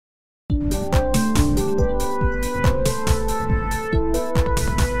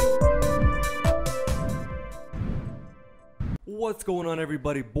What's going on,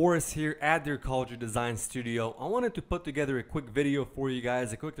 everybody? Boris here at the Ecology Design Studio. I wanted to put together a quick video for you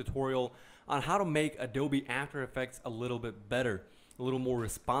guys, a quick tutorial on how to make Adobe After Effects a little bit better, a little more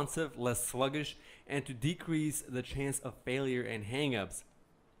responsive, less sluggish, and to decrease the chance of failure and hangups.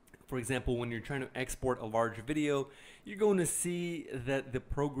 For example, when you're trying to export a large video, you're going to see that the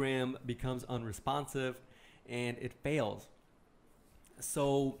program becomes unresponsive and it fails.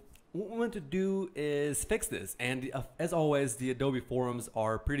 So what we want to do is fix this, and as always, the Adobe forums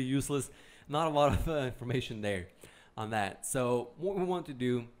are pretty useless. Not a lot of information there on that. So what we want to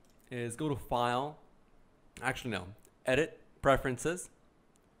do is go to File, Edit, Preferences,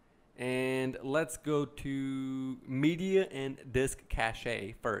 and let's go to Media and Disk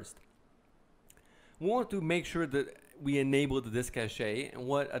Cache first. We want to make sure that we enable the disk cache, and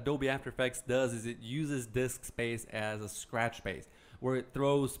what Adobe After Effects does is it uses disk space as a scratch space, where it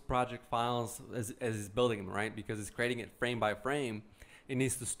throws project files as it's building them, right? Because it's creating it frame by frame, it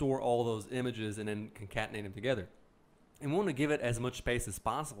needs to store all those images and then concatenate them together. And we want to give it as much space as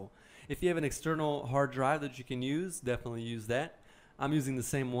possible. If you have an external hard drive that you can use, definitely use that. I'm using the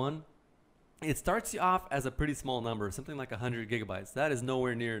same one. It starts you off as a pretty small number, something like 100 gigabytes. That is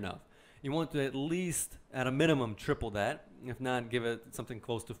nowhere near enough. You want to at least, at a minimum, triple that. If not, give it something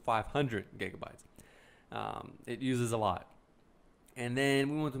close to 500 gigabytes. It uses a lot. And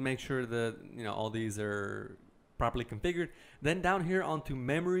then we want to make sure that all these are properly configured. Then down here onto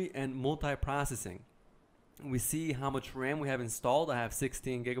memory and multiprocessing, we see how much RAM we have installed. I have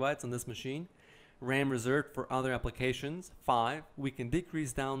 16 gigabytes on this machine. RAM reserved for other applications, 5. We can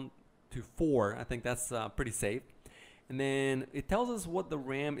decrease down to 4. I think that's pretty safe. And then it tells us what the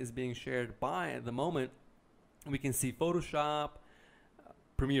RAM is being shared by at the moment. We can see Photoshop,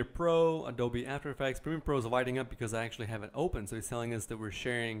 Premiere Pro, Adobe After Effects. Premiere Pro is lighting up because I actually have it open, so it's telling us that we're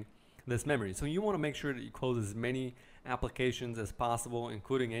sharing this memory. So you want to make sure that you close as many applications as possible,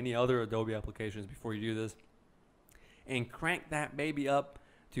 including any other Adobe applications, before you do this. And crank that baby up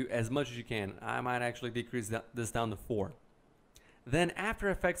to as much as you can. I might actually decrease this down to 4. Then After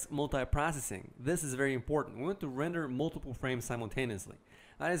Effects multiprocessing. This is very important. We want to render multiple frames simultaneously.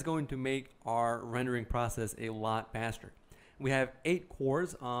 That is going to make our rendering process a lot faster. We have 8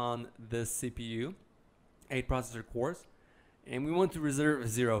 cores on this CPU, 8 processor cores, and we want to reserve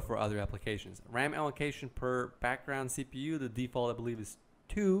 0 for other applications. RAM allocation per background CPU, the default I believe is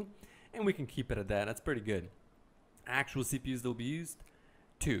 2, and we can keep it at that. That's pretty good. Actual CPUs that will be used,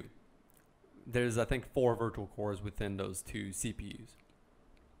 2. There's, I think, 4 virtual cores within those 2 CPUs.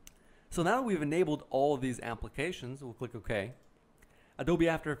 So now that we've enabled all of these applications, we'll click OK. Adobe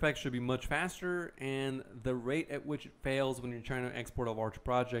After Effects should be much faster, and the rate at which it fails when you're trying to export a large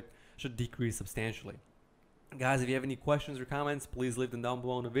project should decrease substantially. Guys, if you have any questions or comments, please leave them down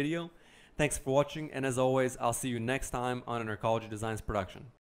below in the video. Thanks for watching, and as always, I'll see you next time on an Ecology Designs production.